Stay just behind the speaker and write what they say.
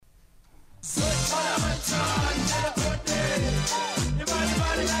A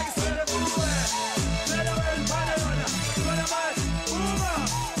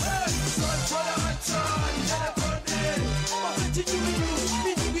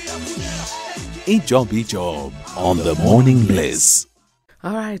job on the Morning Bliss.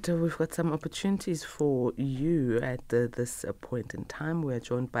 All right, we've got some opportunities for you at this point in time. We're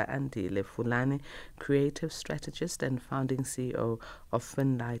joined by Andile Fulane, creative strategist and founding CEO of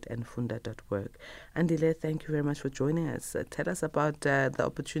Finlite and Funda.Work. Andile, thank you very much for joining us. Tell us about the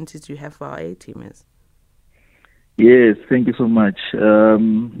opportunities you have for our A-teamers. Yes, thank you so much. Like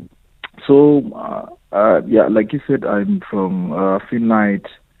you said, I'm from Finlite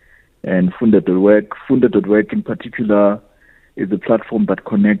and Funda.Work. Funda.Work in particular is a platform that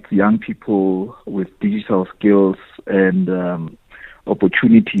connects young people with digital skills and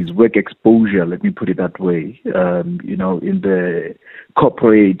opportunities, work exposure, let me put it that way, in the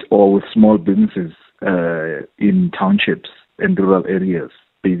corporate or with small businesses in townships and rural areas,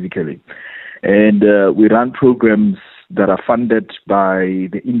 basically. And we run programs that are funded by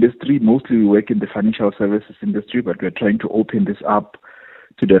the industry. Mostly we work in the financial services industry, but we're trying to open this up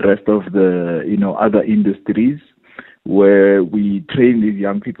to the rest of the, other industries, where we train these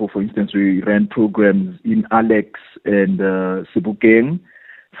young people. For instance, we ran programs in Alex and Sebokeng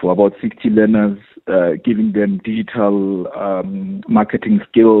for about 60 learners, giving them digital marketing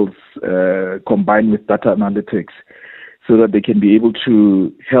skills combined with data analytics so that they can be able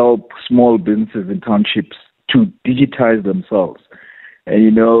to help small businesses in townships to digitize themselves.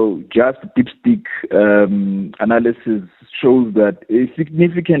 And, just dipstick analysis shows that a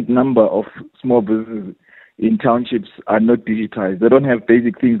significant number of small businesses in townships are not digitized. They don't have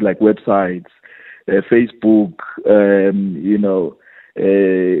basic things like websites, Facebook, or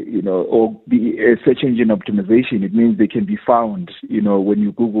the search engine optimization. It means they can be found, when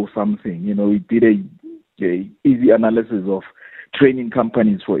you Google something. We did a easy analysis of training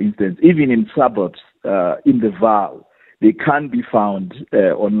companies, for instance, even in suburbs, in the Val, they can't be found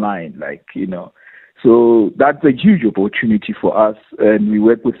online, So that's a huge opportunity for us, and we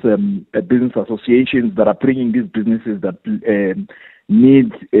work with business associations that are bringing these businesses that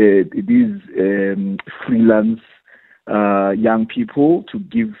need these freelance young people to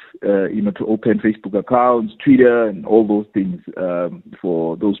give, to open Facebook accounts, Twitter, and all those things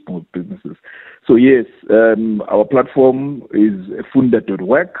for those small businesses. So yes, our platform is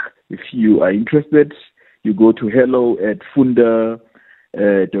Funda.Work. If you are interested, you go to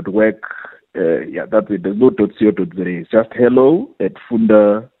hello@funda.work. That's it. There's no .co.za. It's just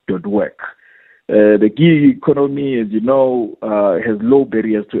hello@funda.work. The gig economy, as you know, has low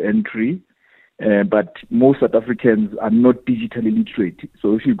barriers to entry, but most South Africans are not digitally literate.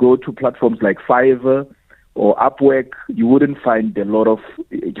 So if you go to platforms like Fiverr or Upwork, you wouldn't find a lot of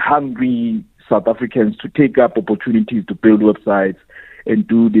hungry South Africans to take up opportunities to build websites and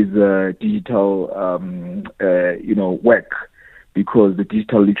do this digital, work, because the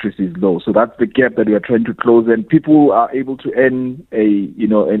digital literacy is low. So that's the gap that we are trying to close, and people are able to earn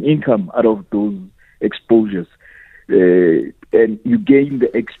an income out of those exposures. And you gain the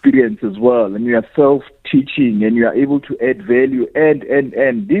experience as well, and you are self-teaching, and you are able to add value, and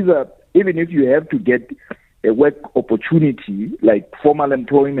these are, even if you have to get a work opportunity like formal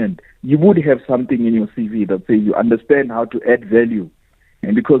employment, you would have something in your CV that says you understand how to add value.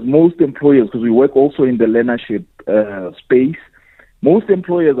 And because most employers, because we work also in the learnership space, most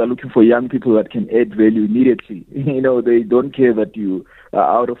employers are looking for young people that can add value immediately. They don't care that you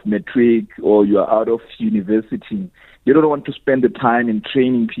are out of matric or you are out of university. They don't want to spend the time in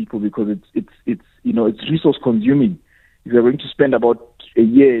training people because it's resource consuming. If you're going to spend about a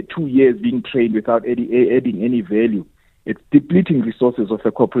year, 2 years being trained without adding any value, it's depleting resources of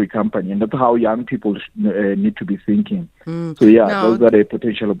a corporate company, and that's how young people need to be thinking. So those are the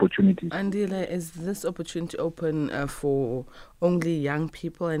potential opportunities. Andile, is this opportunity open for only young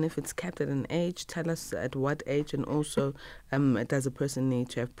people? And if it's capped at an age, tell us at what age, and also does a person need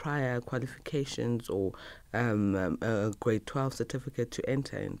to have prior qualifications or a grade 12 certificate to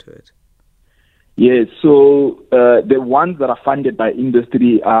enter into it? Yes, so the ones that are funded by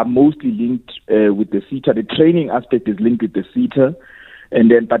industry are mostly linked with the SETA. The training aspect is linked with the SETA,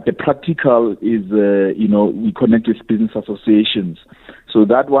 but the practical is, we connect with business associations. So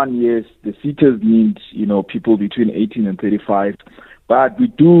that one, yes, the SETAs need, people between 18 and 35. But we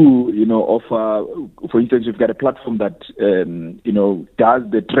do, offer, for instance, we've got a platform that, does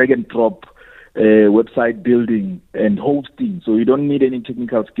the drag and drop website building and hosting. So you don't need any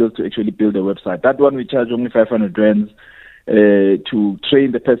technical skills to actually build a website. That one we charge only 500 rands to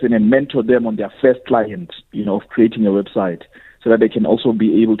train the person and mentor them on their first client, of creating a website. so that they can also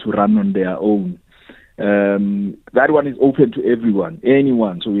be able to run on their own. That one is open to everyone,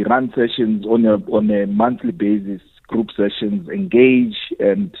 anyone. So we run sessions on a monthly basis, group sessions, engage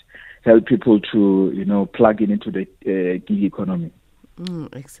and help people to, plug into the gig economy.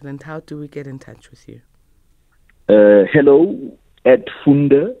 Excellent. How do we get in touch with you?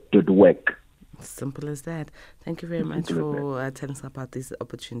 Hello@Funda.Work. Simple as that. Thank you very much for telling us about these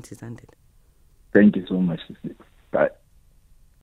opportunities, Andile. Thank you so much. Bye.